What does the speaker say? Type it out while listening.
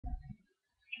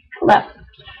Hello.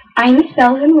 I'm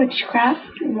Spells in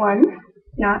Witchcraft 1,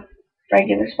 not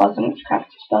regular Spells in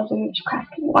Witchcraft, Spells in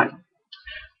Witchcraft 1.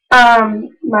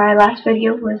 My last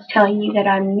video was telling you that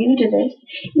I'm new to this.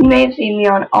 You may have seen me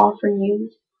on All for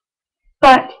News,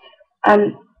 but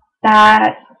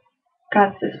that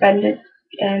got suspended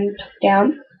and took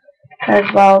down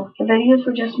because, well, the videos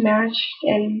were just mashed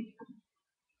and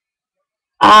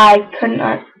I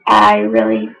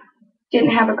really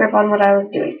didn't have a grip on what I was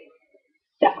doing.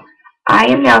 So, I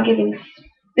am now giving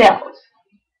spells.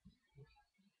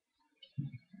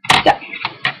 So,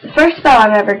 the first spell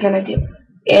I'm ever going to do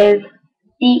is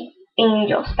the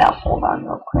angel spell. Hold on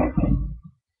real quick.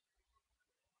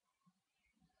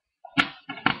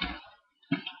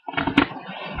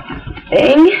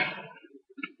 Thing.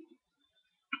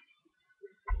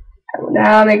 I will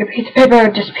now make a piece of paper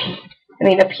up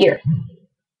here.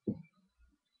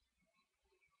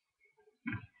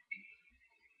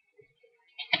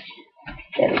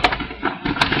 There we go.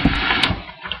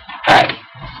 Alright.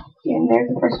 And there's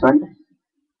the first one.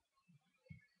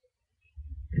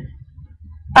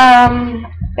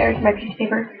 There's my piece of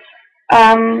paper.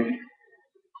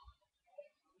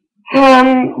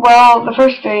 Well, the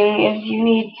first thing is you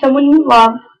need someone you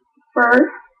love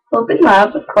for hope and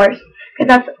love, of course, because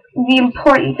that's the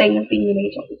important thing of being an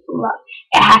angel, is love.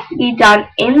 It has to be done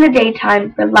in the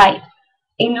daytime for light.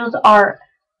 Angels are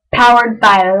powered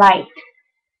by light.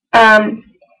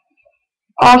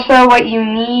 Also, what you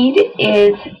need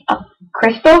is a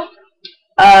crystal,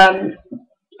 a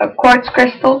quartz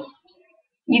crystal.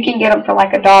 You can get them for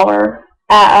like $1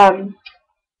 at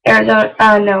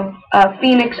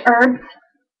Phoenix Herbs.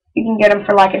 You can get them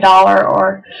for like $1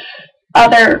 or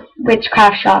other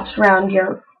witchcraft shops around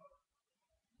your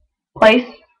place.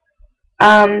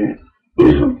 Oh,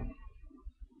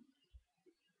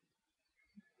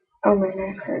 my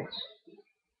neck hurts.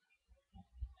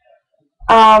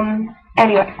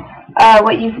 Anyway,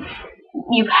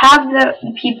 you have the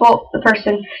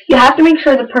person. You have to make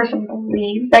sure the person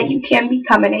believes that you can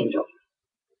become an angel.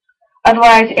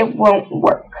 Otherwise, it won't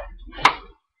work.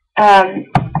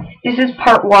 This is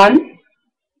part 1.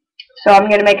 So I'm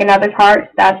going to make another part.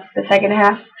 That's the second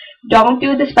half. Don't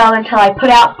do the spell until I put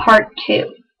out part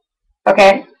 2.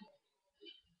 Okay?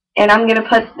 And I'm going to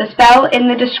put the spell in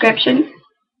the description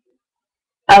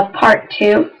of part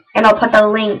 2. And I'll put the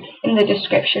link in the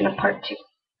description of part 2.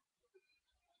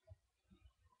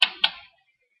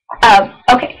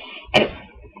 Okay. Anyway,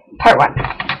 part 1.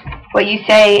 What you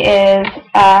say is,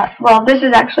 well, this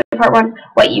is actually part 1.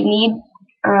 What you need.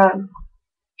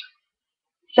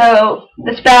 So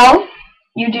the spell,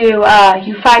 you do,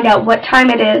 you find out what time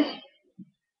it is,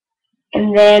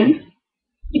 and then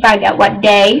you find out what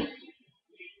day,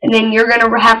 and then you're going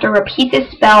to have to repeat this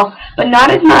spell, but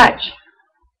not as much,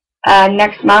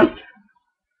 next month.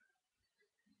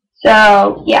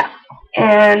 So, yeah,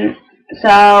 and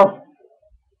so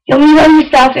you'll need all your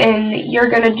stuff, and you're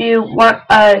going to do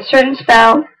a certain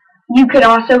spell. You could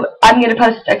also, I'm going to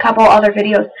post a couple other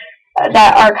videos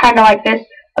that are kind of like this,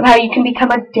 of how you can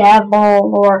become a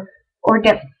devil, or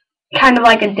kind of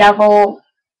like a devil,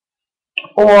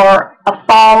 or a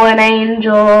fallen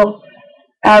angel.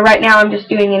 Right now I'm just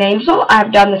doing an angel.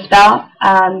 I've done the spell.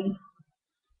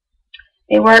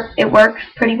 It works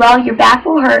pretty well. Your back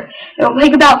will hurt. It will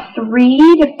take about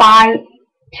 3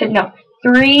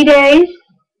 days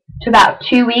to about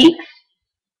 2 weeks.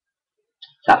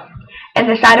 So, and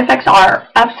the side effects are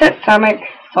upset stomach,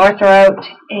 sore throat,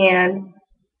 and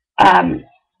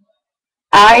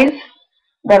eyes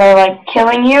that are like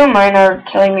killing you. Mine are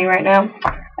killing me right now.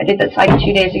 I did this like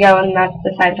 2 days ago, and that's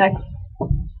the side effect.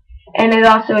 And it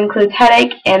also includes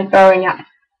headache and throwing up.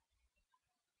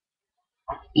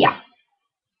 Yeah.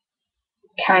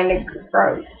 Kind of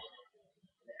gross.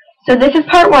 So this is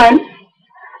part 1.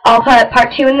 I'll put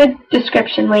part 2 in the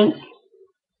description link.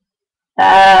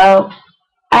 So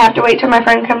I have to wait till my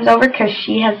friend comes over because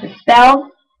she has the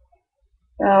spell.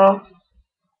 So.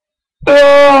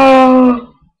 Oh.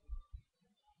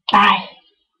 Bye.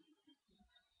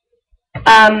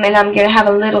 And I'm going to have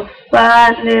a little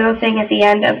fun little thing at the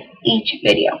end of each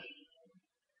video.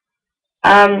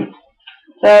 So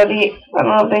the fun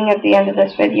little thing at the end of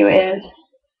this video is,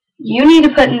 you need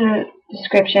to put in the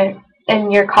description,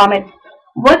 in your comments,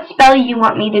 what spell you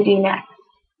want me to do next.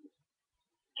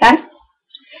 Okay?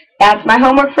 That's my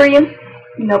homework for you.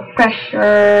 No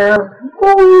pressure.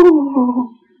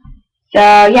 Woo.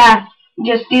 So yeah,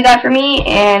 just do that for me,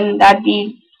 and that'd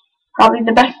be probably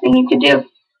the best thing you could do.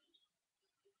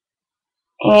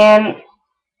 And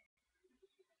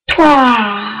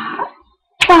twa,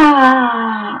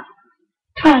 twa,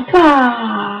 twa,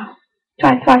 twa,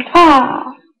 twa, twa, twa.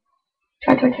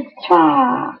 Cha cha cha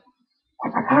cha.